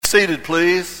seated,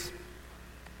 please.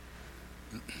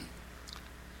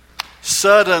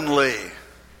 Suddenly,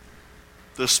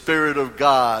 the Spirit of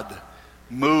God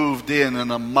moved in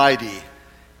a mighty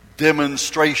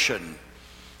demonstration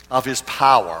of His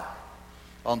power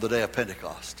on the day of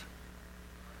Pentecost.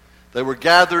 They were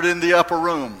gathered in the upper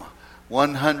room,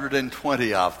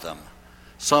 120 of them.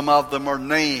 Some of them are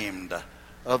named,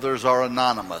 others are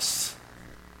anonymous.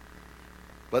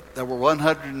 But there were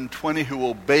 120 who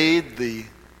obeyed the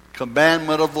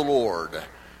commandment of the Lord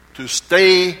to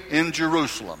stay in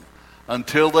Jerusalem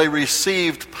until they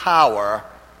received power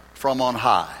from on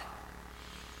high.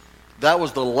 That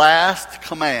was the last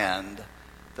command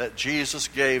that Jesus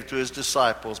gave to His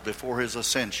disciples before His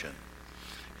ascension.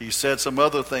 He said some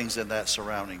other things in that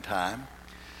surrounding time.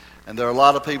 And there are a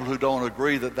lot of people who don't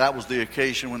agree that that was the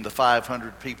occasion when the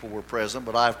 500 people were present,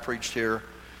 but I've preached here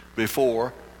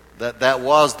before that that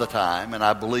was the time, and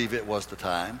I believe it was the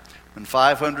time, when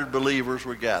 500 believers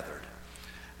were gathered.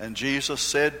 And Jesus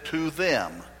said to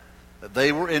them that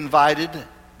they were invited,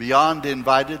 beyond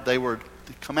invited, they were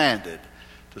commanded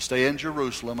to stay in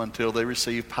Jerusalem until they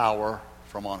received power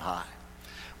from on high.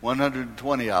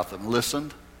 120 of them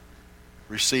listened,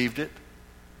 received it,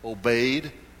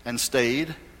 obeyed, and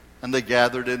stayed, and they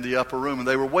gathered in the upper room, and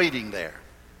they were waiting there.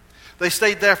 They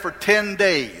stayed there for 10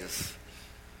 days,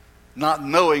 not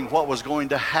knowing what was going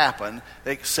to happen,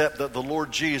 except that the Lord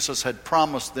Jesus had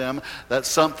promised them that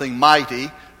something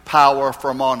mighty, power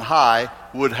from on high,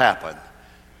 would happen.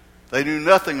 They knew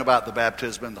nothing about the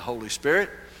baptism in the Holy Spirit.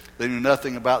 They knew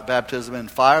nothing about baptism in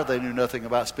fire. They knew nothing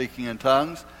about speaking in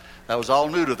tongues. That was all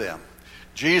new to them.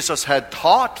 Jesus had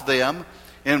taught them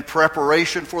in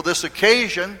preparation for this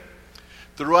occasion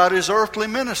throughout His earthly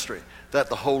ministry that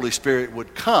the Holy Spirit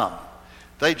would come.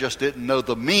 They just didn't know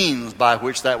the means by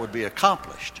which that would be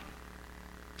accomplished.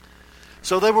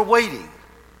 So they were waiting.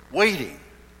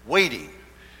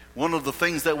 One of the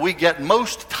things that we get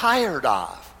most tired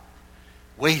of,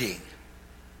 waiting.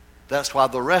 That's why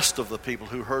the rest of the people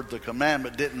who heard the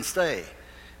commandment didn't stay.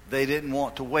 They didn't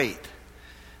want to wait.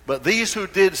 But these who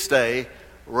did stay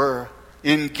were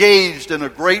engaged in a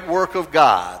great work of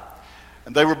God.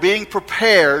 And they were being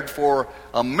prepared for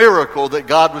a miracle that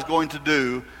God was going to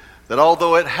do, that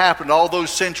although it happened all those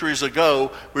centuries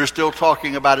ago, we're still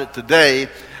talking about it today,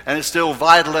 and it's still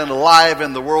vital and alive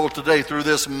in the world today through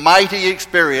this mighty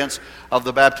experience of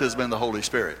the baptism in the Holy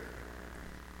Spirit.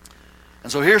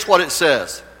 And so here's what it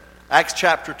says. Acts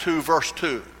chapter 2, verse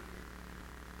 2.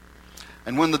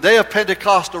 And when the day of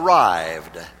Pentecost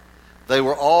arrived, they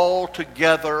were all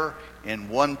together in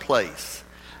one place.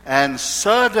 And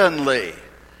suddenly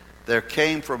there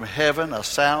came from heaven a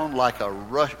sound like a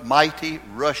mighty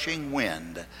rushing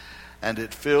wind, and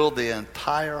it filled the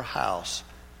entire house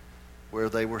where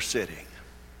they were sitting.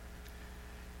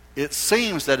 It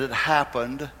seems that it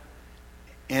happened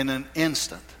in an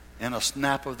instant, in a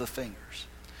snap of the fingers.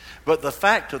 But the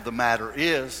fact of the matter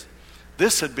is,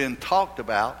 this had been talked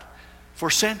about for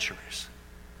centuries.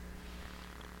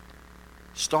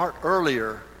 Start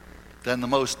earlier than the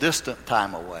most distant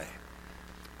time away.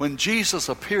 When Jesus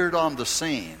appeared on the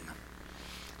scene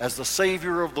as the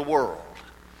Savior of the world,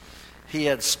 He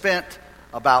had spent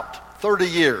about 30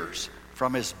 years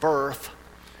from His birth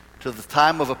to the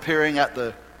time of appearing at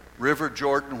the River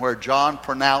Jordan where John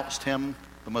pronounced Him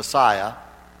the Messiah.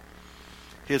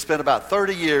 He had spent about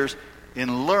 30 years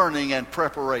in learning and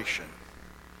preparation.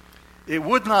 It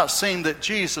would not seem that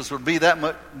Jesus would need that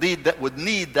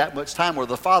much time, or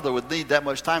the Father would need that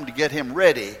much time to get Him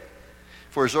ready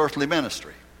for His earthly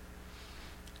ministry.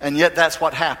 And yet that's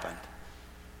what happened.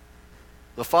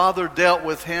 The Father dealt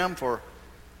with Him for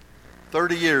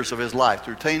 30 years of His life,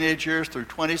 through teenage years, through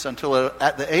 20s, until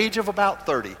at the age of about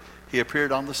 30, He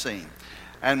appeared on the scene.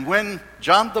 And when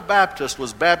John the Baptist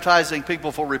was baptizing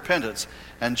people for repentance,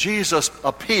 and Jesus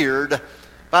appeared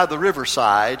by the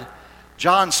riverside,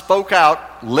 John spoke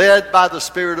out, led by the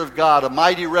Spirit of God, a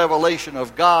mighty revelation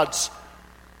of God's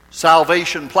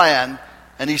salvation plan.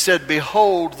 And he said,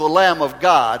 "Behold the Lamb of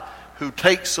God who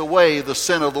takes away the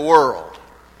sin of the world."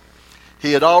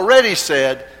 He had already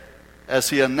said, as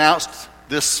he announced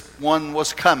this one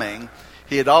was coming,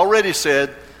 he had already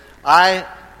said, "I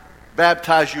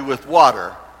baptize you with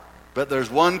water, but there's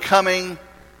one coming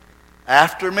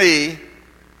after me,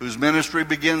 whose ministry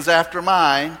begins after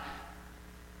mine,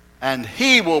 and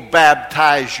He will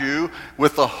baptize you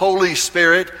with the Holy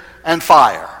Spirit and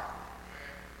fire."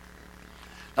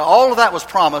 Now all of that was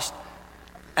promised,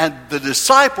 and the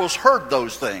disciples heard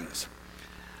those things.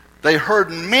 They heard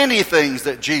many things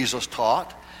that Jesus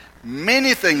taught,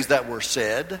 many things that were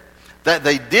said that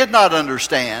they did not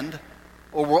understand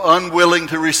or were unwilling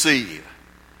to receive.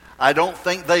 I don't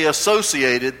think they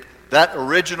associated that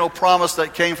original promise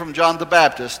that came from John the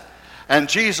Baptist and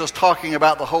Jesus talking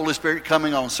about the Holy Spirit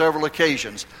coming on several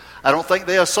occasions. I don't think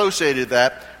they associated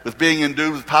that with being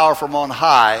endued with power from on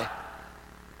high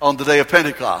on the day of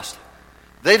Pentecost.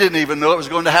 They didn't even know it was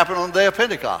going to happen on the day of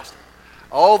Pentecost.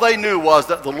 All they knew was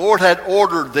that the Lord had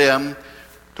ordered them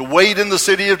to wait in the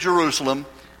city of Jerusalem,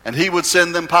 and he would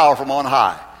send them power from on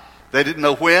high. They didn't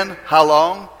know when, how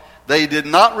long. They did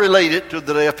not relate it to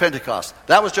the day of Pentecost.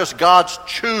 That was just God's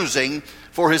choosing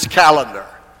for his calendar.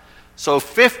 So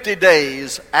 50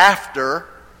 days after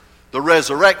the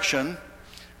resurrection,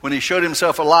 when he showed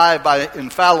himself alive by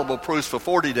infallible proofs for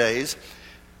 40 days,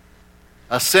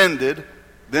 ascended,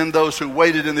 then those who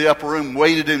waited in the upper room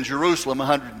waited in Jerusalem,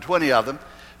 120 of them.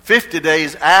 50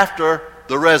 days after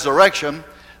the resurrection,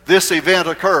 this event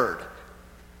occurred.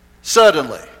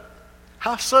 Suddenly.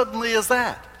 How suddenly is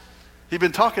that? He'd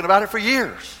been talking about it for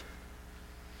years.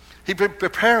 He'd been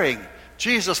preparing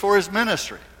Jesus for his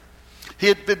ministry. He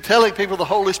had been telling people the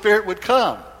Holy Spirit would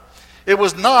come. It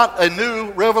was not a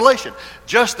new revelation.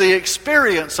 Just the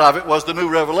experience of it was the new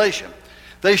revelation.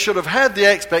 They should have had the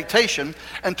expectation,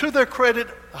 and to their credit,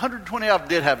 120 of them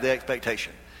did have the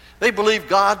expectation. They believed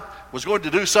God was going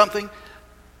to do something,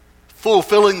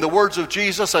 fulfilling the words of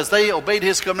Jesus as they obeyed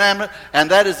his commandment,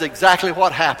 and that is exactly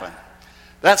what happened.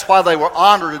 That's why they were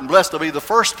honored and blessed to be the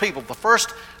first people, the first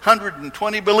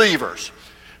 120 believers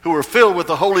who were filled with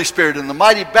the Holy Spirit in the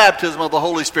mighty baptism of the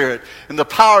Holy Spirit, in the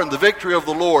power and the victory of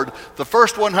the Lord. The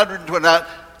first 120. Now,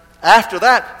 after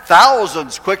that,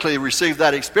 thousands quickly received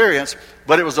that experience,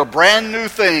 but it was a brand new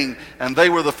thing, and they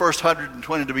were the first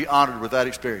 120 to be honored with that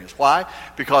experience. Why?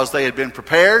 Because they had been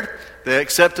prepared, they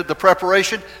accepted the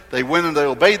preparation, they went and they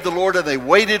obeyed the Lord, and they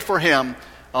waited for him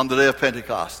on the day of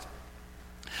Pentecost.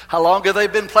 How long have they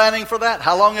been planning for that?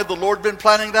 How long had the Lord been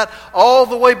planning that? All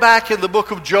the way back in the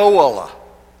book of Joel.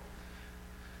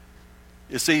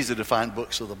 It's easy to find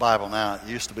books of the Bible now. It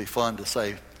used to be fun to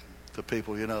say to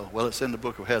people, well, it's in the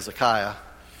book of Hezekiah.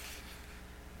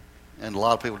 And a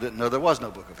lot of people didn't know there was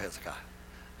no book of Hezekiah.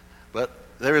 But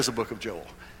there is a book of Joel.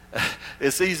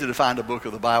 It's easy to find a book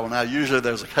of the Bible now. Usually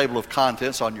there's a table of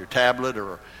contents on your tablet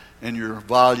or in your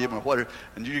volume or whatever,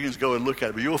 and you can just go and look at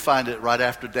it. But you'll find it right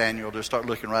after Daniel. Just start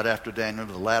looking right after Daniel,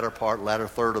 the latter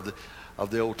third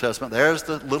of the Old Testament. There's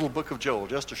the little book of Joel,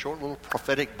 just a short little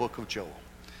prophetic book of Joel.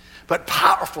 But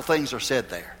powerful things are said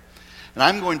there. And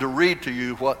I'm going to read to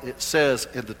you what it says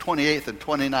in the 28th and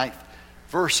 29th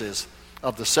verses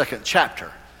of the second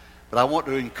chapter. But I want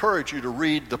to encourage you to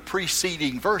read the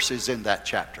preceding verses in that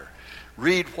chapter.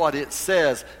 Read what it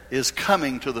says is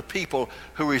coming to the people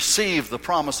who receive the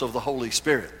promise of the Holy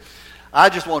Spirit. I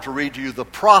just want to read to you the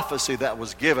prophecy that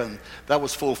was given, that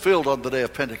was fulfilled on the day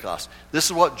of Pentecost. This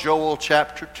is what Joel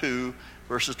chapter 2,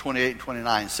 verses 28 and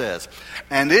 29 says.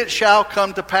 And it shall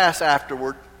come to pass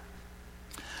afterward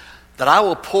that I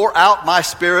will pour out my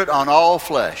spirit on all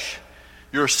flesh.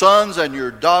 Your sons and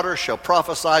your daughters shall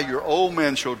prophesy, your old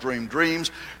men shall dream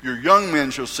dreams, your young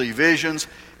men shall see visions.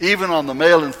 Even on the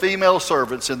male and female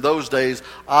servants in those days,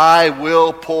 I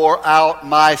will pour out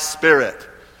my spirit.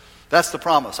 That's the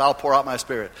promise. I'll pour out my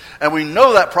spirit. And we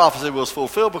know that prophecy was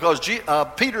fulfilled because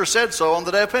Peter said so on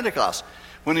the day of Pentecost,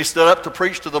 when he stood up to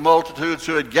preach to the multitudes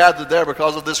who had gathered there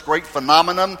because of this great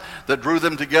phenomenon that drew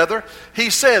them together.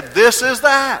 He said, this is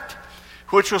that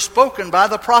which was spoken by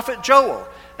the prophet Joel,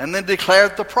 and then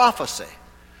declared the prophecy.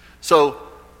 So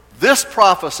this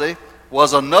prophecy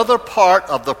was another part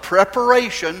of the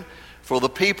preparation for the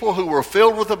people who were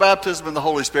filled with the baptism in the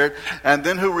Holy Spirit and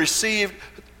then who received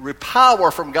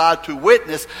power from God to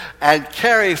witness and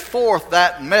carry forth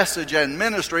that message and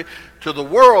ministry to the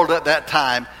world at that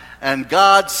time. And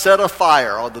God set a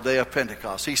fire on the day of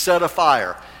Pentecost. He set a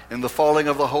fire in the falling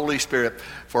of the Holy Spirit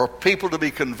for people to be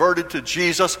converted to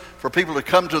Jesus, for people to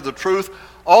come to the truth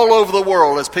all over the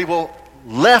world as people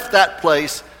left that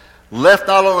place, left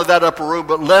not only that upper room,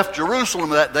 but left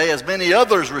Jerusalem that day as many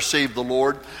others received the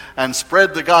Lord and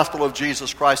spread the gospel of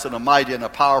Jesus Christ in a mighty and a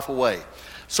powerful way.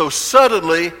 So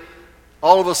suddenly,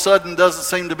 all of a sudden doesn't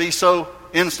seem to be so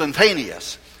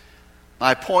instantaneous.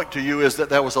 My point to you is that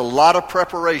there was a lot of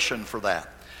preparation for that.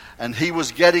 And he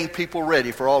was getting people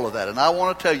ready for all of that. And I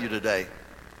want to tell you today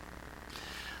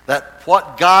that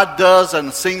what God does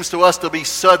and seems to us to be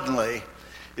suddenly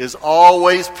is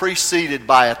always preceded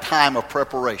by a time of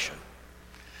preparation.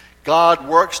 God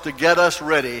works to get us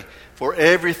ready for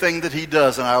everything that he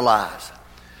does in our lives.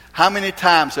 How many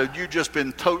times have you just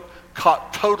been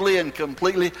caught totally and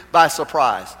completely by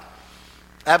surprise?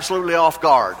 Absolutely off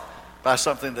guard by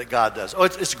something that God does. Oh,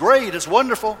 it's great, it's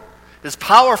wonderful, it's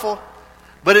powerful,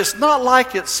 but it's not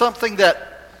like it's something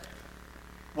that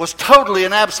was totally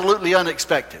and absolutely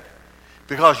unexpected.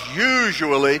 Because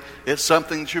usually it's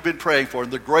something that you've been praying for.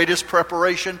 And the greatest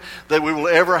preparation that we will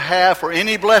ever have for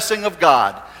any blessing of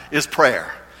God is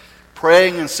prayer.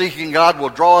 Praying and seeking God will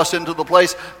draw us into the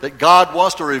place that God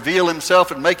wants to reveal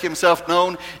himself and make himself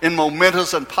known in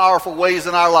momentous and powerful ways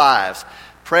in our lives.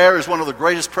 Prayer is one of the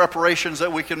greatest preparations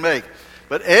that we can make.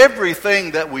 But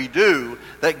everything that we do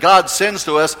that God sends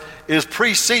to us is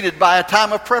preceded by a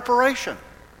time of preparation.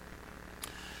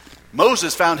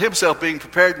 Moses found himself being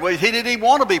prepared in ways he didn't even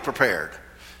want to be prepared.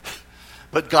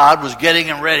 But God was getting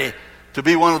him ready to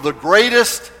be one of the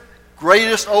greatest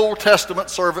Old Testament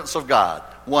servants of God.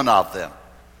 One of them.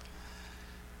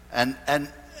 And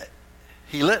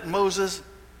he let Moses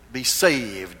be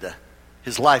saved,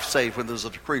 his life saved when there was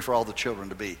a decree for all the children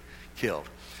to be killed.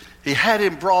 He had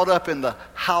him brought up in the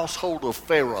household of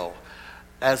Pharaoh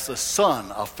as the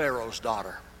son of Pharaoh's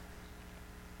daughter.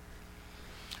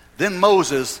 Then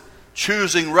Moses,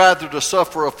 choosing rather to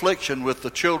suffer affliction with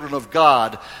the children of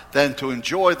God than to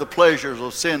enjoy the pleasures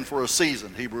of sin for a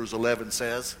season, Hebrews 11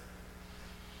 says,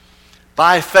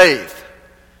 by faith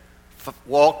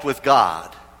walked with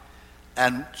God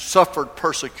and suffered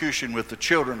persecution with the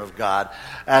children of God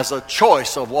as a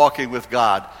choice of walking with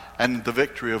God and the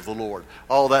victory of the Lord.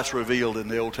 All that's revealed in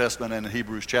the Old Testament and in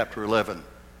Hebrews chapter 11.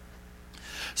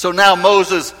 So now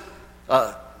Moses,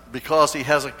 because he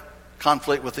has a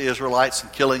conflict with the Israelites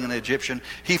and killing an Egyptian,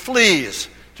 he flees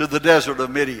to the desert of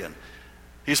Midian.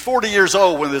 He's 40 years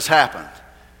old when this happened.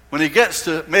 When he gets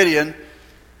to Midian,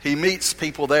 he meets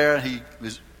people there. He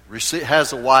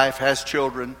has a wife, has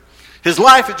children. His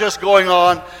life is just going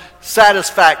on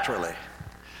satisfactorily.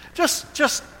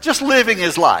 Just living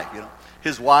his life, you know.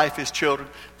 His wife, his children,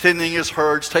 tending his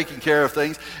herds, taking care of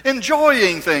things,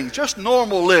 enjoying things, just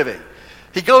normal living.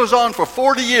 He goes on for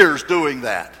 40 years doing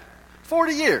that.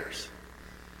 40 years.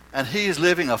 And he is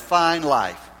living a fine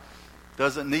life.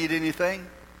 Doesn't need anything.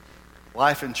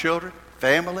 Wife and children,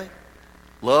 family,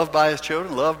 loved by his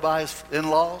children, loved by his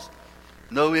in-laws.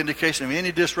 No indication of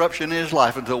any disruption in his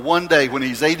life until one day when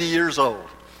he's 80 years old.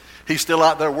 He's still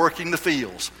out there working the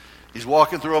fields. He's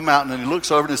walking through a mountain and he looks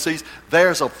over and he sees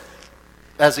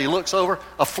as he looks over,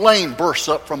 a flame bursts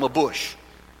up from a bush.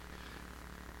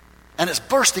 And it's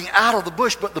bursting out of the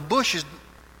bush, but the bush is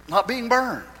not being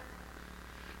burned.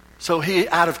 So he,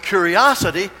 out of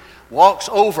curiosity, walks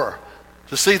over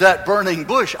to see that burning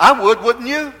bush. I would, wouldn't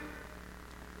you?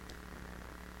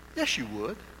 Yes, you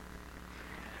would.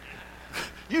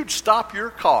 You'd stop your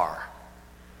car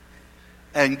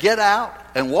and get out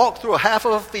and walk through a half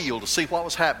of a field to see what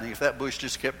was happening if that bush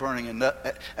just kept burning and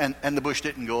the bush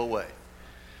didn't go away.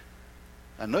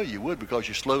 I know you would, because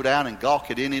you slow down and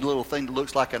gawk at any little thing that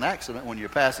looks like an accident when you're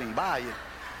passing by.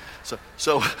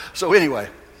 So anyway,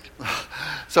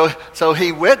 so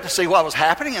he went to see what was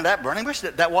happening in that burning bush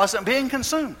that wasn't being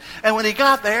consumed. And when he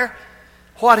got there,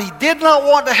 what he did not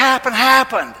want to happen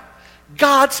happened.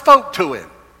 God spoke to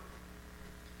him.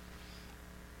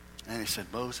 And he said,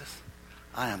 Moses,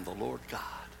 I am the Lord God.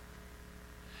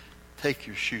 Take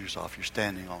your shoes off. You're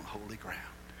standing on holy ground.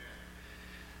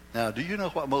 Now, do you know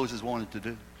what Moses wanted to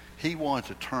do? He wanted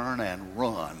to turn and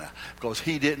run because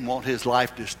he didn't want his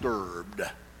life disturbed.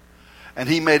 And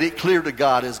he made it clear to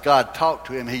God as God talked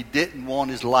to him, he didn't want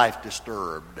his life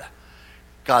disturbed.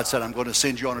 God said, I'm going to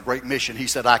send you on a great mission. He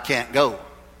said, I can't go.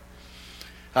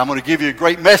 I'm going to give you a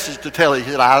great message to tell you.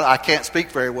 He said, I can't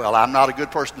speak very well. I'm not a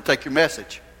good person to take your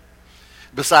message.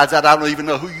 Besides that, I don't even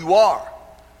know who you are.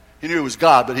 He knew it was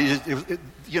God, but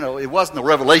it wasn't a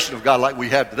revelation of God like we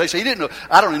have today. So he didn't know,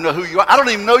 I don't even know who you are. I don't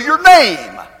even know your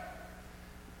name.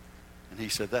 And he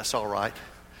said, that's all right.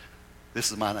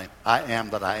 This is my name. I am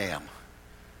that I am.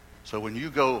 So when you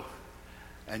go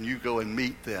and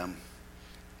meet them,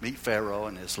 meet Pharaoh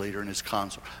and his leader and his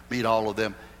consort, meet all of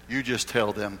them, you just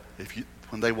tell them,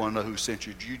 when they want to know who sent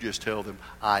you, you just tell them,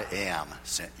 I am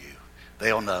sent you.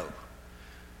 They'll know.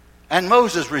 And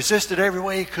Moses resisted every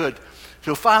way he could.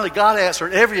 Till finally God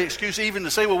answered every excuse, even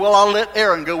to say, well, I'll let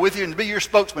Aaron go with you and be your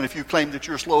spokesman if you claim that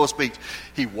you're slow of speech.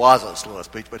 He wasn't slow of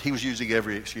speech, but he was using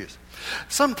every excuse.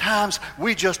 Sometimes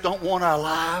we just don't want our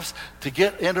lives to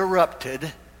get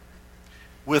interrupted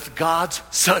with God's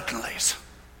suddenlies.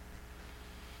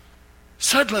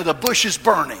 Suddenly the bush is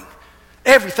burning.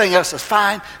 Everything else is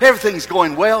fine. Everything's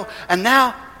going well. And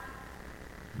now,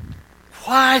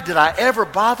 why did I ever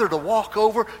bother to walk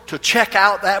over to check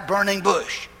out that burning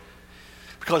bush?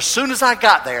 Because as soon as I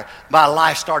got there, my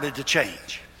life started to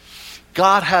change.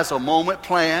 God has a moment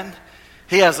planned.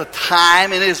 He has a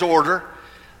time in his order.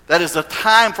 That is a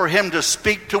time for him to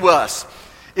speak to us.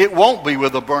 It won't be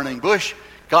with a burning bush.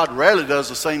 God rarely does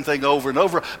the same thing over and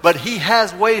over, but he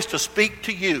has ways to speak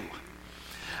to you.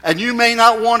 And you may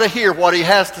not want to hear what he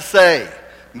has to say.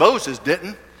 Moses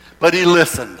didn't, but he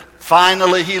listened.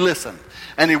 Finally, he listened.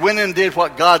 And he went and did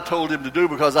what God told him to do,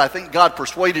 because I think God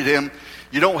persuaded him,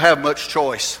 you don't have much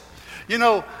choice. You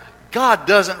know, God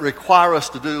doesn't require us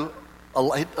to do a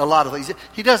lot of things.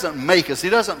 He doesn't make us. He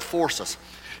doesn't force us.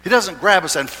 He doesn't grab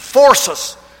us and force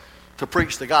us to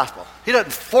preach the gospel. He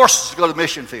doesn't force us to go to the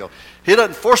mission field. He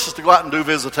doesn't force us to go out and do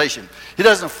visitation. He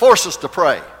doesn't force us to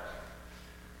pray.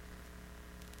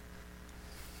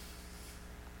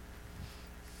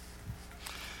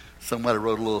 Somebody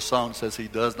wrote a little song that says, he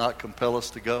does not compel us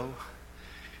to go.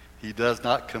 He does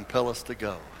not compel us to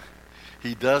go.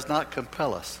 He does not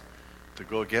compel us to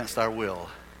go against our will,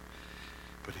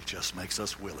 but he just makes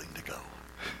us willing to go.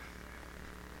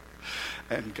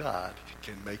 And God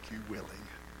can make you willing.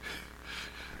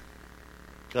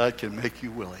 God can make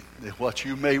you willing. What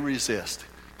you may resist,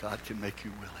 God can make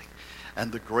you willing.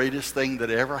 And the greatest thing that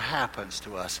ever happens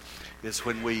to us is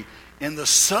when we, in the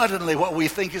suddenly, what we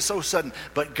think is so sudden,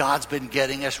 but God's been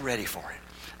getting us ready for it,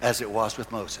 as it was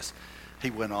with Moses. He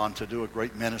went on to do a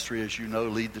great ministry, as you know,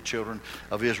 lead the children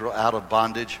of Israel out of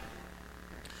bondage.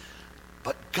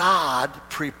 But God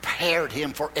prepared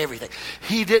him for everything.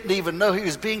 He didn't even know he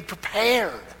was being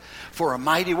prepared for a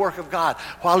mighty work of God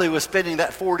while he was spending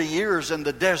that 40 years in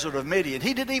the desert of Midian.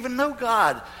 He didn't even know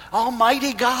God.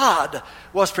 Almighty God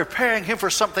was preparing him for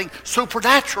something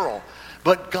supernatural.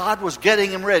 But God was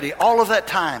getting him ready all of that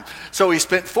time. So he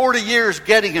spent 40 years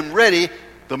getting him ready.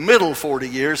 The middle 40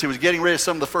 years, he was getting ready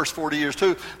some of the first 40 years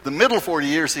too. The middle 40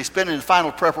 years he spent in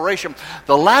final preparation.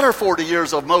 The latter 40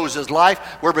 years of Moses' life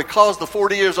were because the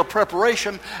 40 years of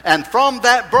preparation. And from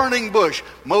that burning bush,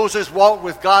 Moses walked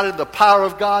with God in the power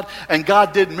of God. And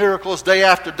God did miracles day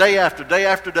after day after day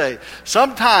after day.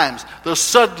 Sometimes the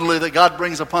suddenly that God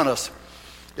brings upon us,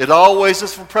 it always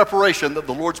is for preparation that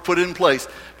the Lord's put in place.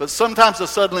 But sometimes the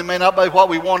suddenly may not be what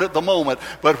we want at the moment.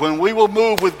 But when we will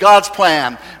move with God's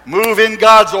plan, move in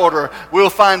God's order, we'll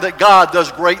find that God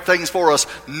does great things for us.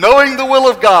 Knowing the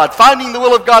will of God, finding the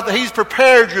will of God that he's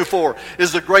prepared you for,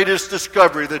 is the greatest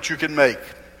discovery that you can make.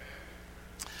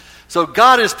 So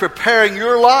God is preparing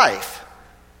your life.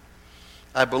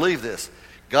 I believe this.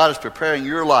 God is preparing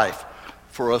your life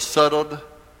for a sudden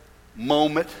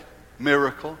moment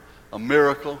miracle. A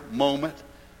miracle moment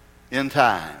in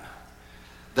time.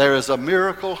 There is a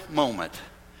miracle moment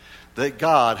that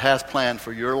God has planned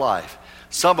for your life.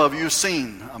 Some of you have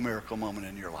seen a miracle moment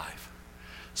in your life.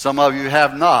 Some of you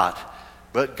have not.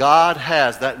 But God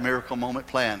has that miracle moment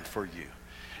planned for you.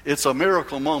 It's a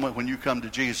miracle moment when you come to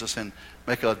Jesus and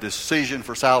make a decision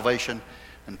for salvation.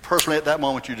 And personally at that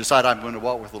moment you decide, I'm going to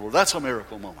walk with the Lord. That's a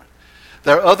miracle moment.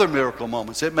 There are other miracle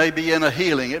moments. It may be in a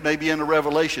healing. It may be in a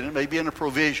revelation. It may be in a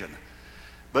provision.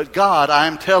 But God, I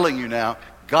am telling you now,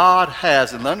 God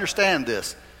has, and understand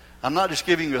this, I'm not just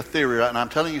giving you a theory, right? And I'm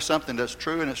telling you something that's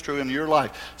true, and it's true in your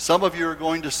life. Some of you are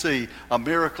going to see a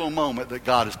miracle moment that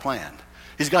God has planned.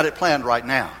 He's got it planned right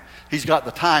now. He's got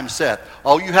the time set.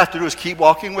 All you have to do is keep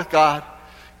walking with God,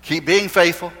 keep being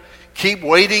faithful, keep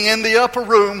waiting in the upper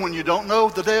room when you don't know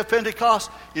the day of Pentecost.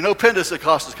 You know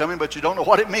Pentecost is coming, but you don't know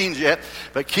what it means yet.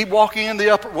 But keep waiting in the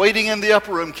upper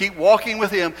room. Keep walking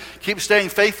with him. Keep staying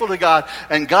faithful to God.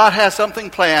 And God has something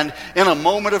planned in a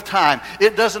moment of time.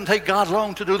 It doesn't take God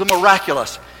long to do the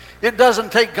miraculous. It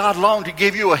doesn't take God long to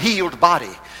give you a healed body.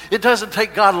 It doesn't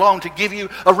take God long to give you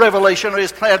a revelation of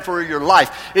his plan for your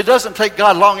life. It doesn't take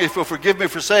God long, if you'll forgive me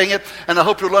for saying it, and I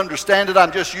hope you'll understand it.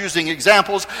 I'm just using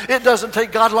examples. It doesn't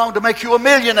take God long to make you a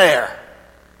millionaire.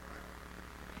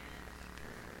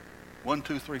 1,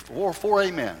 2, 3, 4. 4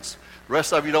 amens. The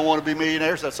rest of you don't want to be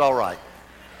millionaires. That's all right.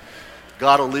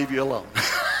 God will leave you alone.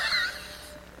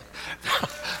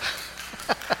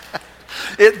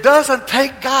 It doesn't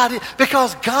take God,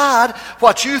 because God,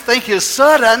 what you think is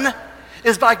sudden,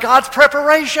 is by God's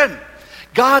preparation.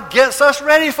 God gets us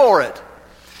ready for it.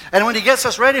 And when he gets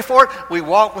us ready for it, we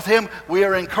walk with him. We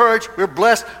are encouraged. We're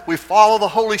blessed. We follow the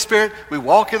Holy Spirit. We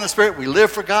walk in the Spirit. We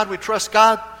live for God. We trust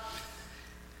God.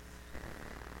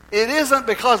 It isn't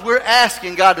because we're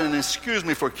asking God, and excuse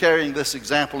me for carrying this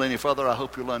example any further. I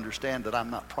hope you'll understand that I'm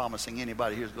not promising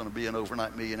anybody here is going to be an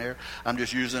overnight millionaire. I'm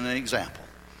just using an example.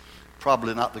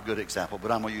 Probably not the good example,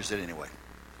 but I'm going to use it anyway.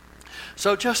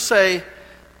 So just say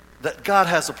that God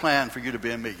has a plan for you to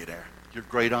be a millionaire. Your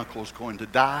great uncle is going to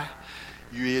die.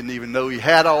 You didn't even know he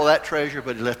had all that treasure,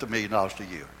 but he left $1 million to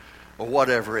you. Or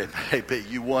whatever it may be.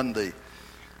 You won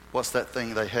what's that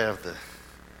thing they have? I'm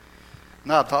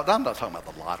not talking about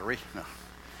the lottery. No.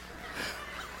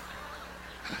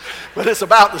 But it's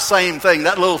about the same thing.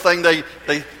 That little thing,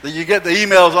 you get the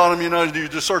emails on them, you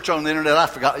just search on the internet. I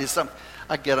forgot.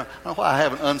 I get them. I don't know why I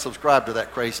haven't unsubscribed to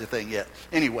that crazy thing yet.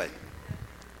 Anyway,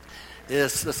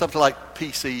 it's something like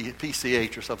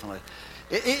PCH or something like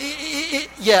that.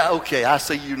 Yeah, okay, I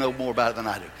see you know more about it than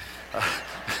I do.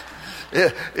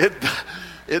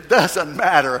 It doesn't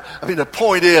matter. I mean, the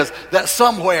point is that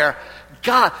somewhere,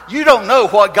 God, you don't know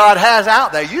what God has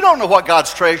out there. You don't know what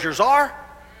God's treasures are.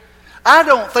 I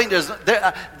don't think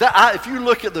if you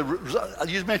look at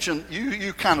you mentioned,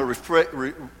 you kind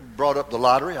of brought up the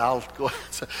lottery. I'll go ahead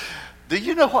and say, do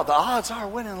you know what the odds are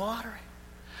winning the lottery?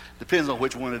 Depends on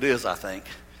which one it is, I think.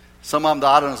 Some of them, the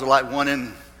odds are like 1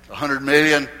 in 100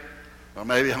 million, or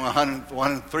maybe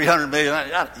 1 in 300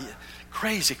 million.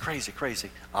 Crazy, crazy,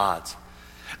 crazy odds.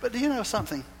 But do you know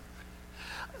something?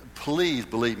 Please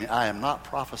believe me, I am not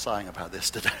prophesying about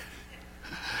this today.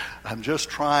 I'm just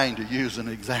trying to use an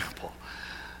example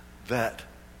that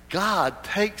God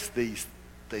takes these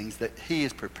things that He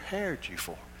has prepared you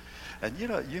for. And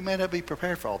you may not be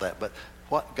prepared for all that, but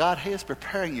what God is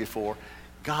preparing you for,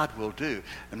 God will do.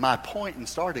 And my point in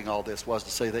starting all this was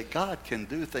to say that God can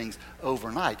do things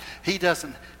overnight. He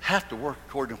doesn't have to work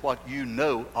according to what you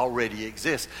know already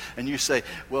exists. And you say,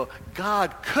 well,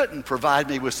 God couldn't provide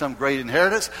me with some great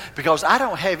inheritance because I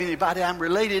don't have anybody I'm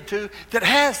related to that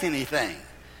has anything.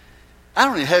 I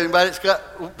don't even have anybody that's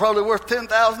got probably worth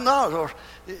 $10,000 or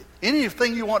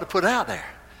anything you want to put out there.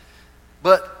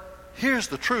 But here's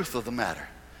the truth of the matter.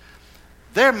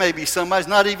 There may be somebody who's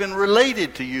not even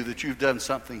related to you that you've done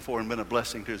something for and been a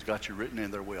blessing to, who's got you written in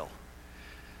their will.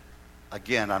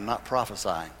 Again, I'm not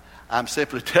prophesying. I'm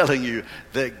simply telling you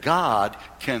that God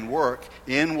can work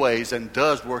in ways and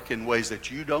does work in ways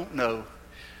that you don't know,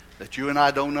 that you and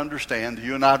I don't understand,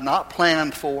 you and I have not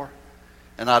planned for.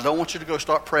 And I don't want you to go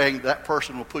start praying that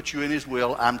person will put you in His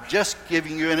will. I'm just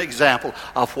giving you an example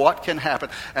of what can happen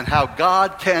and how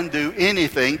God can do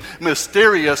anything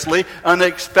mysteriously,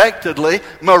 unexpectedly,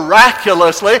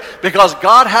 miraculously, because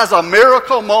God has a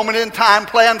miracle moment in time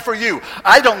planned for you.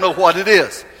 I don't know what it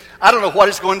is. I don't know what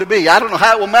it's going to be. I don't know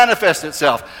how it will manifest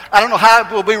itself. I don't know how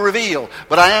it will be revealed.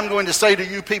 But I am going to say to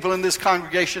you people in this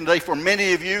congregation today, for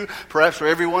many of you, perhaps for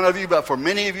every one of you, but for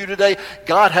many of you today,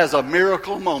 God has a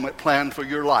miracle moment planned for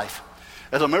your life.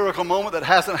 There's a miracle moment that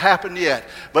hasn't happened yet.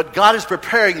 But God is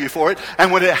preparing you for it.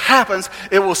 And when it happens,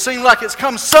 it will seem like it's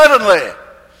come suddenly.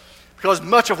 Because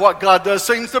much of what God does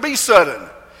seems to be sudden.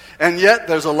 And yet,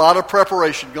 there's a lot of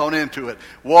preparation going into it.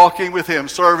 Walking with Him,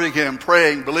 serving Him,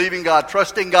 praying, believing God,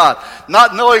 trusting God,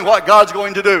 not knowing what God's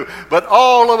going to do. But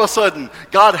all of a sudden,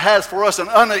 God has for us an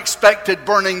unexpected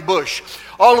burning bush.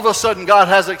 All of a sudden, God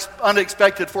has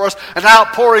unexpected for us an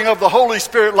outpouring of the Holy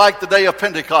Spirit like the day of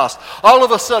Pentecost. All of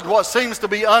a sudden, what seems to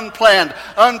be unplanned,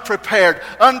 unprepared,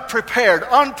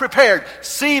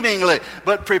 seemingly,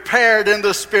 but prepared in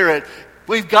the Spirit.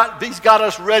 He's got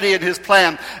us ready in His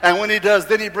plan. And when He does,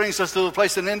 then He brings us to the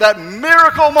place. And in that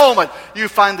miracle moment, you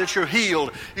find that you're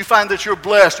healed. You find that you're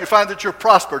blessed. You find that you're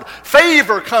prospered.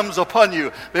 Favor comes upon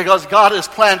you because God has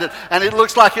planned it. And it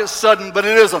looks like it's sudden, but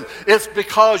it isn't. It's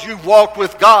because you've walked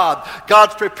with God.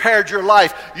 God's prepared your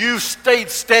life. You've stayed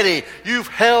steady. You've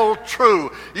held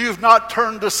true. You've not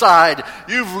turned aside.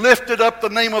 You've lifted up the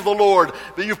name of the Lord.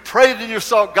 You've prayed and you've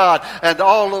sought God. And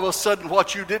all of a sudden,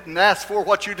 what you didn't ask for,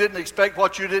 what you didn't expect,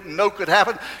 what you didn't know could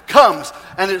happen, comes,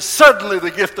 and it's suddenly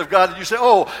the gift of God. And you say,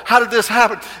 oh, how did this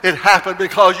happen? It happened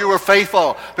because you were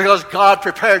faithful, because God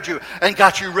prepared you and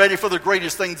got you ready for the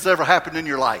greatest things that ever happened in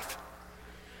your life.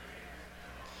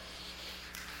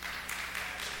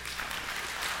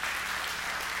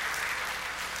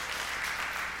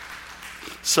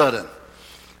 Sudden.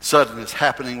 Sudden is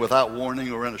happening without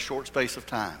warning or in a short space of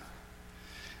time.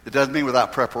 It doesn't mean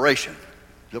without preparation,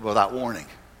 but without warning.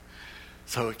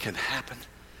 So it can happen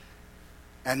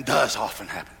and does often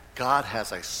happen. God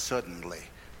has a suddenly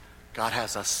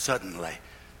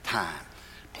time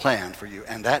planned for you.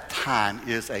 And that time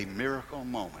is a miracle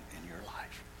moment in your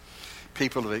life.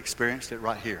 People have experienced it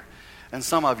right here. And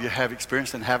some of you have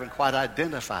experienced and haven't quite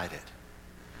identified it.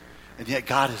 And yet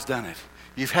God has done it.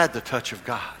 You've had the touch of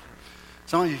God.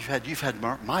 Some of you you've had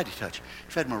mighty touch.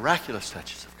 You've had miraculous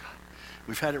touches of God.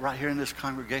 We've had it right here in this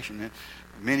congregation. And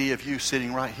many of you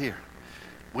sitting right here.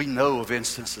 We know of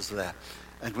instances of that.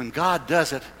 And when God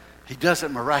does it, He does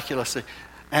it miraculously.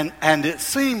 And it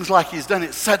seems like He's done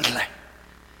it suddenly.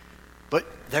 But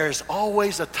there's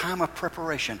always a time of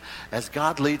preparation as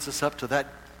God leads us up to that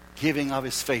giving of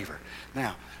His favor.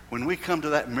 Now, when we come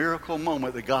to that miracle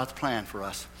moment that God's planned for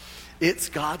us, it's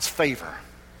God's favor,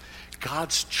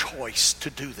 God's choice to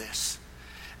do this.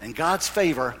 And God's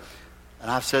favor And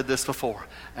I've said this before,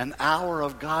 an hour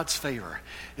of God's favor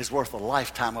is worth a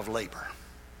lifetime of labor.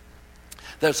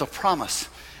 There's a promise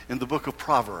in the book of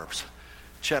Proverbs,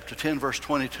 chapter 10, verse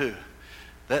 22,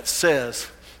 that says,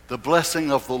 the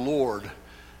blessing of the Lord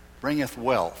bringeth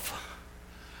wealth,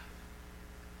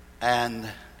 and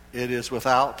it is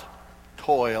without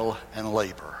toil and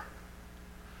labor.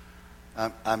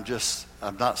 I'm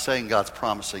not saying God's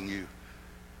promising you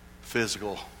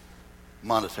physical,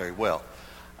 monetary wealth.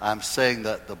 I'm saying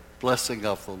that the blessing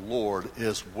of the Lord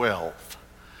is wealth,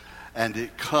 and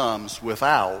it comes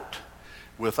without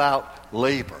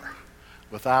labor,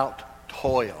 without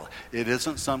toil. It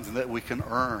isn't something that we can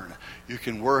earn. You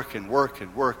can work and work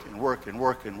and work and work and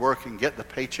work and work and get the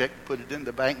paycheck, put it in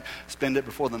the bank, spend it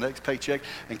before the next paycheck,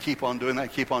 and keep on doing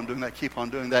that, keep on doing that, keep on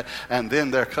doing that. And then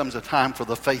there comes a time for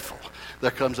the faithful. There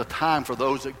comes a time for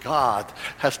those that God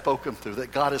has spoken through,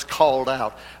 that God has called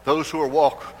out, those who are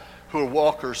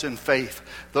walkers in faith,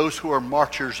 those who are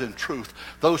marchers in truth,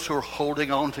 those who are holding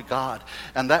on to God.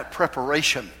 And that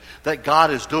preparation that God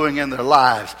is doing in their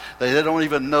lives that they don't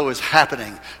even know is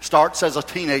happening starts as a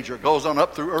teenager, goes on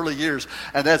up through early years,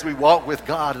 and as we walk with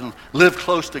God and live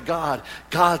close to God,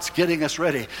 God's getting us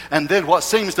ready. And then what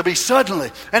seems to be suddenly,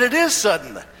 and it is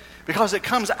suddenly, because it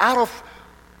comes out of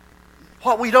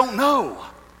what we don't know,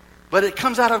 but it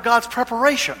comes out of God's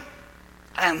preparation.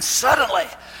 And suddenly,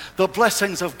 the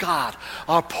blessings of God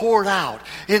are poured out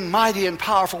in mighty and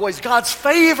powerful ways. God's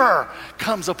favor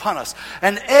comes upon us,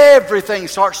 and everything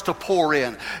starts to pour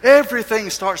in. Everything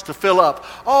starts to fill up.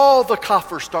 All the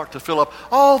coffers start to fill up.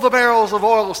 All the barrels of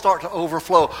oil start to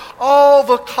overflow. All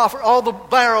the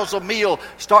barrels of meal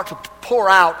start to pour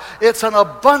out. It's an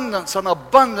abundance, an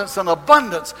abundance, an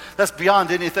abundance that's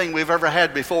beyond anything we've ever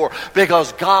had before,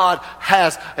 because God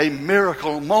has a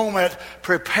miracle moment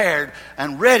prepared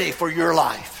and ready for your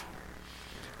life.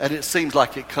 And it seems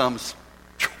like it comes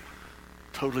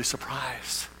totally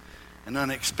surprised and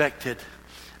unexpected.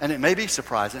 And it may be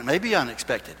surprising, it may be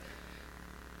unexpected,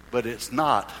 but it's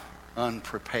not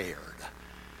unprepared,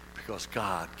 because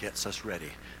God gets us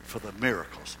ready for the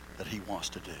miracles that He wants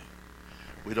to do.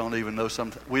 We don't even know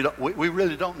we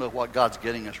really don't know what God's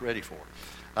getting us ready for.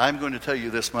 I'm going to tell you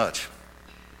this much.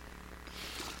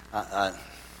 I'm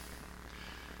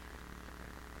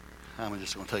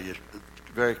just going to tell you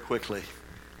very quickly.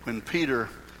 When Peter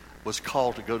was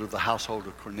called to go to the household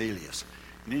of Cornelius,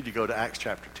 you need to go to Acts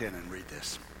chapter 10 and read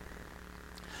this.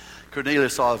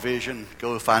 Cornelius saw a vision.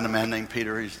 Go find a man named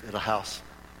Peter. He's at a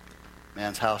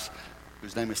man's house,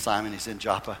 whose name is Simon. He's in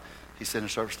Joppa. He sent a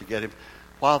servant to get him.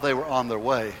 While they were on their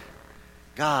way,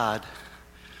 God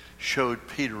showed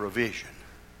Peter a vision.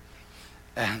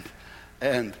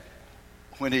 And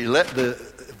when He let the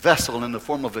vessel in the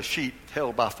form of a sheet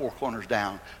held by four corners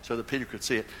down so that Peter could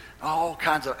see it, all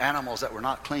kinds of animals that were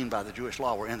not clean by the Jewish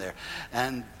law were in there.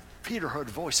 And Peter heard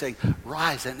a voice saying,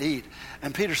 "Rise and eat."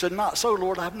 And Peter said, "Not so,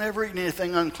 Lord. I've never eaten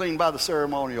anything unclean by the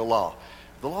ceremonial law."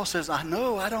 The law says, "I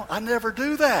know. I never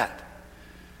do that."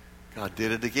 God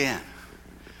did it again.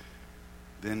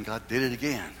 Then God did it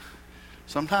again.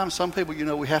 Sometimes some people,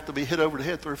 we have to be hit over the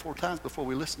head 3 or 4 times before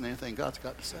we listen to anything God's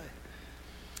got to say.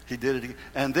 He did it again.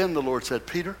 And then the Lord said,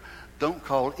 "Peter, don't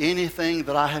call anything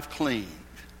that I have cleaned,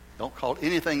 don't call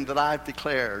anything that I've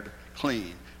declared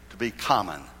clean to be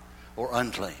common or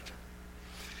unclean.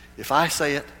 If I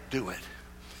say it, do it."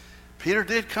 Peter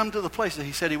did come to the place that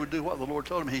he said he would do what the Lord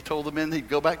told him. He told the men he'd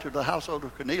go back to the household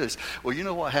of Cornelius. Well, you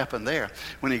know what happened there.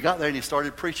 When he got there and he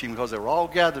started preaching, because they were all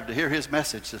gathered to hear his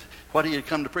message, what he had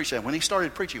come to preach. And when he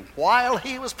started preaching, while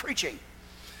he was preaching,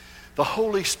 the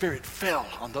Holy Spirit fell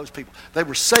on those people. They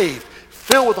were saved,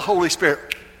 filled with the Holy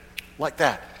Spirit, like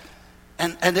that.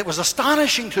 And it was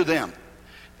astonishing to them.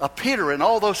 Peter and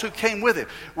all those who came with him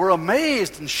were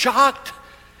amazed and shocked,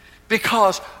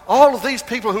 because all of these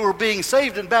people who were being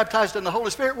saved and baptized in the Holy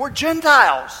Spirit were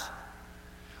Gentiles.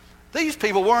 These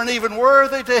people weren't even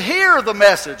worthy to hear the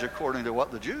message according to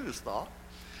what the Jews thought.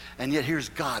 And yet here's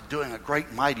God doing a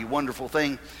great, mighty, wonderful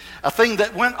thing. A thing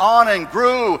that went on and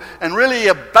grew and really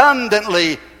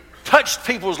abundantly touched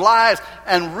people's lives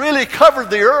and really covered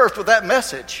the earth with that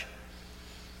message.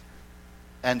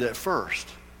 And at first,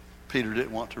 Peter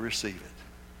didn't want to receive it.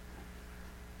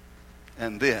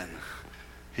 And then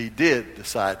he did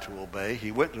decide to obey.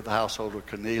 He went to the household of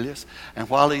Cornelius, and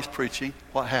while he's preaching,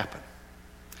 what happened?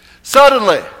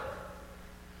 Suddenly,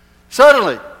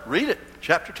 read it,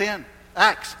 chapter 10,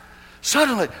 Acts.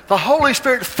 Suddenly, the Holy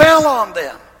Spirit fell on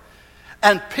them.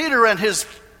 And Peter and his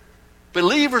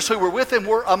believers who were with him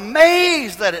were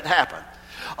amazed that it happened.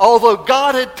 Although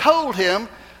God had told him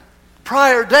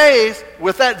prior days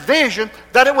with that vision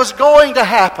that it was going to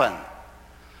happen.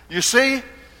 You see,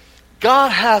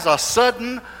 God has a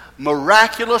sudden,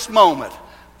 miraculous moment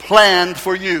planned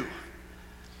for you.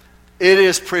 It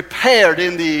is prepared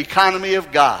in the economy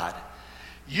of God.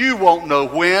 You won't know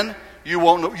when.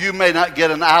 You may not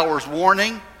get an hour's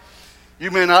warning.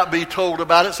 You may not be told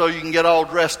about it so you can get all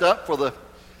dressed up for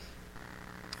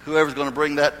whoever's going to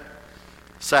bring that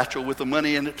satchel with the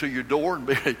money in it to your door.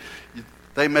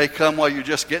 They may come while you're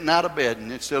just getting out of bed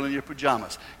and it's still in your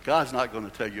pajamas. God's not going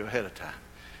to tell you ahead of time,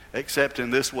 except in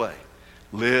this way.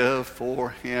 Live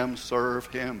for Him, serve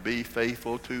Him, be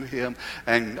faithful to Him,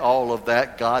 and all of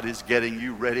that. God is getting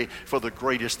you ready for the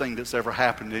greatest thing that's ever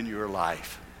happened in your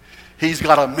life. He's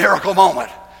got a miracle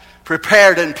moment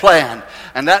prepared and planned,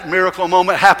 and that miracle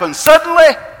moment happens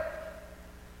suddenly,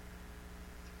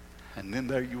 and then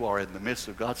there you are in the midst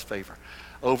of God's favor,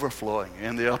 overflowing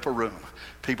in the upper room.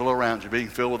 People around you being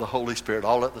filled with the Holy Spirit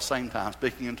all at the same time,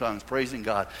 speaking in tongues, praising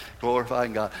God,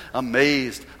 glorifying God,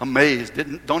 amazed,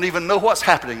 don't even know what's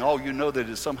happening. All you know that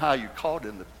is somehow you're caught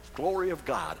in the glory of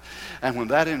God. And when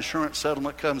that insurance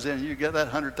settlement comes in, you get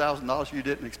that $100,000 you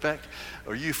didn't expect,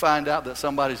 or you find out that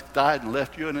somebody's died and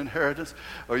left you an inheritance,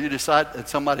 or you decide that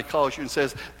somebody calls you and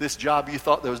says, this job you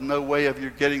thought there was no way of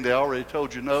you getting, they already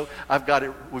told you no,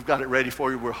 we've got it ready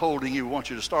for you, we're holding you, we want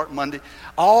you to start Monday.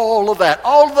 All of that,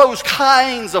 all of those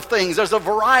kinds of things, there's a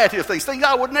variety of things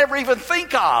I would never even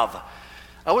think of.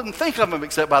 I wouldn't think of them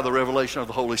except by the revelation of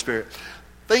the Holy Spirit.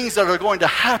 Things that are going to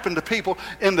happen to people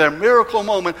in their miracle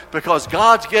moment because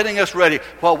God's getting us ready.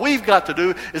 What we've got to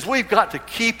do is we've got to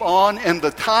keep on in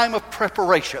the time of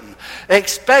preparation,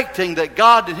 expecting that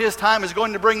God in His time is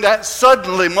going to bring that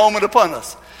suddenly moment upon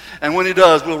us. And when He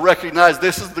does, we'll recognize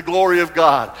this is the glory of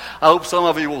God. I hope some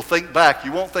of you will think back.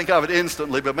 You won't think of it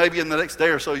instantly, but maybe in the next day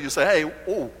or so you say, hey,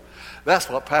 that's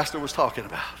what Pastor was talking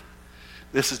about.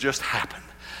 This has just happened.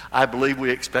 I believe we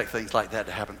expect things like that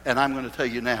to happen. And I'm going to tell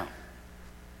you now,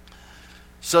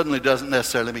 suddenly doesn't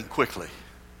necessarily mean quickly.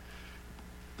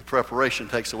 The preparation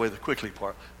takes away the quickly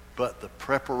part. But the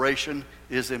preparation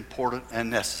is important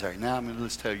and necessary. Now I'm going to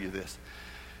just tell you this.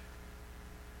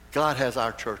 God has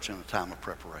our church in a time of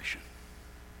preparation.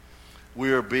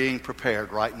 We are being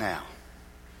prepared right now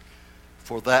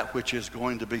for that which is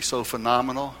going to be so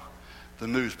phenomenal, the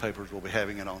newspapers will be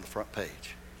having it on the front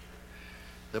page.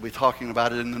 They'll be talking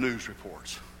about it in the news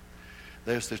reports.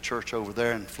 There's the church over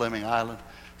there in Fleming Island,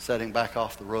 setting back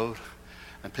off the road,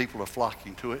 and people are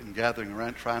flocking to it and gathering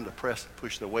around, trying to press and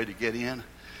push their way to get in.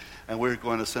 And we're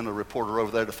going to send a reporter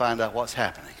over there to find out what's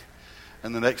happening.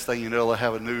 And the next thing you know, they'll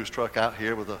have a news truck out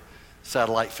here with a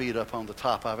satellite feed up on the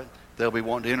top of it. They'll be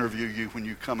wanting to interview you when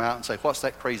you come out and say, what's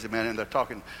that crazy man in there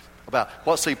talking about?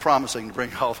 What's he promising to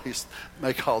bring all these,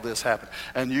 make all this happen?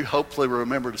 And you hopefully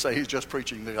remember to say he's just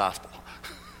preaching the gospel.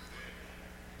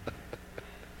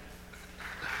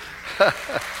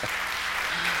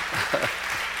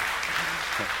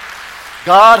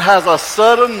 God has a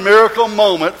sudden miracle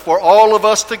moment for all of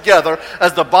us together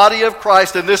as the body of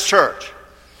Christ in this church.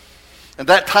 And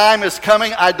that time is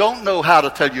coming. I don't know how to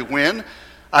tell you when.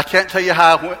 I can't tell you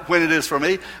when it is for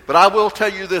me. But I will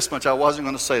tell you this much. I wasn't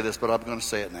going to say this, but I'm going to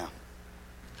say it now.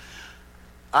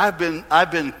 I've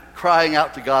been crying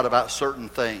out to God about certain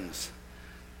things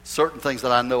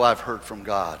that I know I've heard from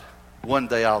God. One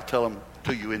day I'll tell them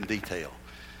to you in detail,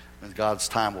 and God's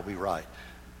time will be right.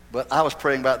 But I was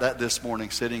praying about that this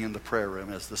morning, sitting in the prayer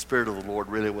room, as the Spirit of the Lord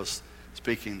really was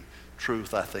speaking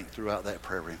truth, I think, throughout that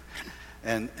prayer room.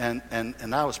 And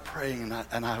I was praying,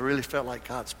 and I really felt like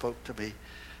God spoke to me,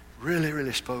 really,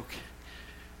 really spoke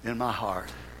in my heart,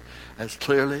 as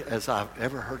clearly as I've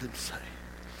ever heard Him say.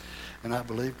 And I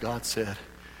believe God said,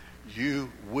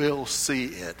 you will see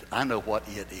it. I know what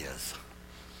it is.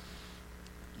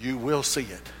 You will see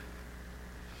it.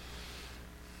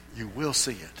 You will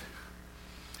see it.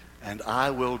 And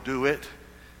I will do it.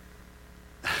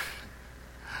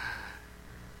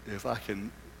 If I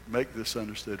can make this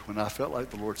understood, when I felt like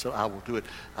the Lord said, I will do it,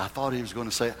 I thought He was going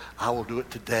to say, I will do it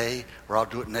today, or I'll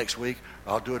do it next week,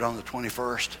 or I'll do it on the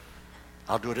 21st.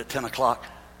 I'll do it at 10 o'clock.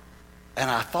 And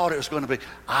I thought it was going to be,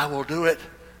 I will do it.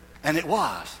 And it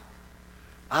was.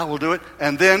 I will do it.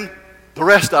 And then the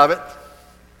rest of it,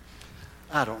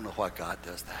 I don't know why God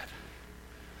does that.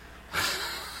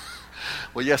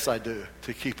 Well, yes, I do,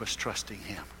 to keep us trusting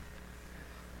Him.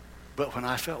 But when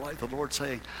I felt like the Lord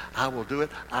saying, I will do it,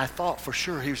 I thought for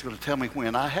sure He was going to tell me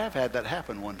when. I have had that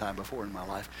happen one time before in my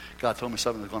life. God told me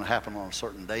something was going to happen on a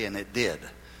certain day, and it did.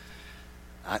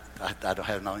 I don't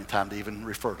have any time to even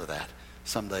refer to that.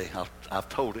 Someday, I've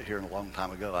told it here a long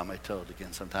time ago. I may tell it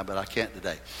again sometime, but I can't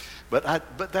today. But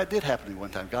that did happen to me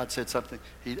one time. God said something,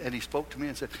 and He spoke to me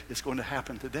and said, it's going to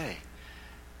happen today.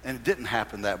 And it didn't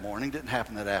happen that morning, didn't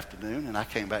happen that afternoon, and I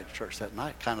came back to church that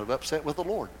night kind of upset with the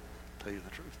Lord, to tell you the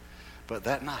truth. But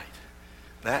that night,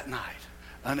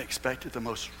 unexpected, the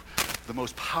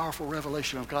most powerful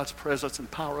revelation of God's presence and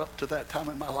power up to that time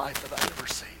in my life that I'd ever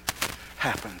seen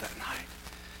happened that night.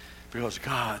 Because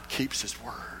God keeps his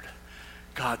word.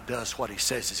 God does what he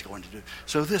says he's going to do.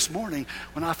 So this morning,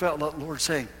 when I felt like the Lord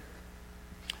saying,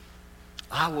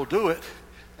 I will do it,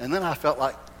 and then I felt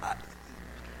like,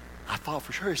 I thought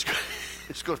for sure he's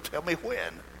going to tell me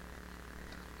when.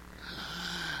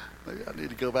 Maybe I need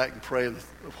to go back and pray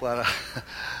what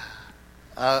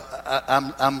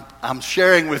I'm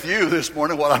sharing with you this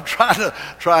morning what I'm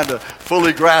trying to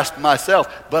fully grasp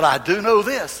myself. But I do know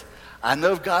this. I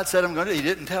know if God said I'm going to, he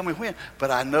didn't tell me when,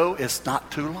 but I know it's not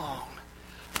too long.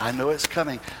 I know it's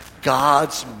coming.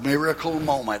 God's miracle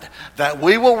moment that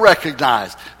we will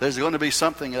recognize. There's going to be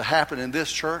something that happened in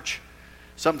this church.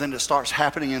 Something that starts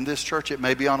happening in this church. It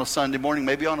may be on a Sunday morning,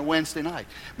 maybe on a Wednesday night,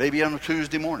 maybe on a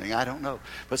Tuesday morning. I don't know.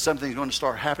 But something's going to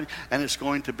start happening, and it's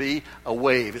going to be a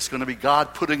wave. It's going to be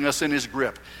God putting us in his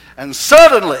grip. And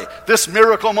suddenly, this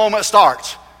miracle moment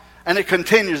starts. And it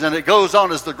continues and it goes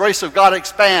on as the grace of God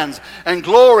expands and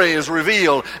glory is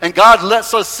revealed. And God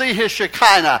lets us see his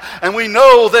Shekinah. And we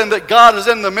know then that God is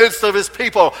in the midst of his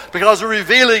people because he's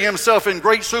revealing himself in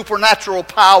great supernatural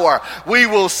power. We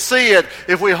will see it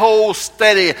if we hold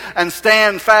steady and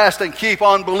stand fast and keep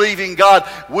on believing God.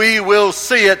 We will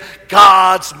see it.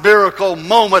 God's miracle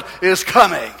moment is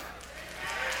coming.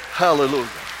 Hallelujah.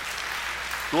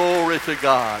 Glory to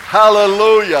God.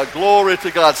 Hallelujah. Glory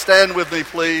to God. Stand with me,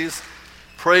 please.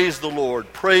 Praise the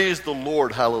Lord. Praise the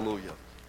Lord. Hallelujah.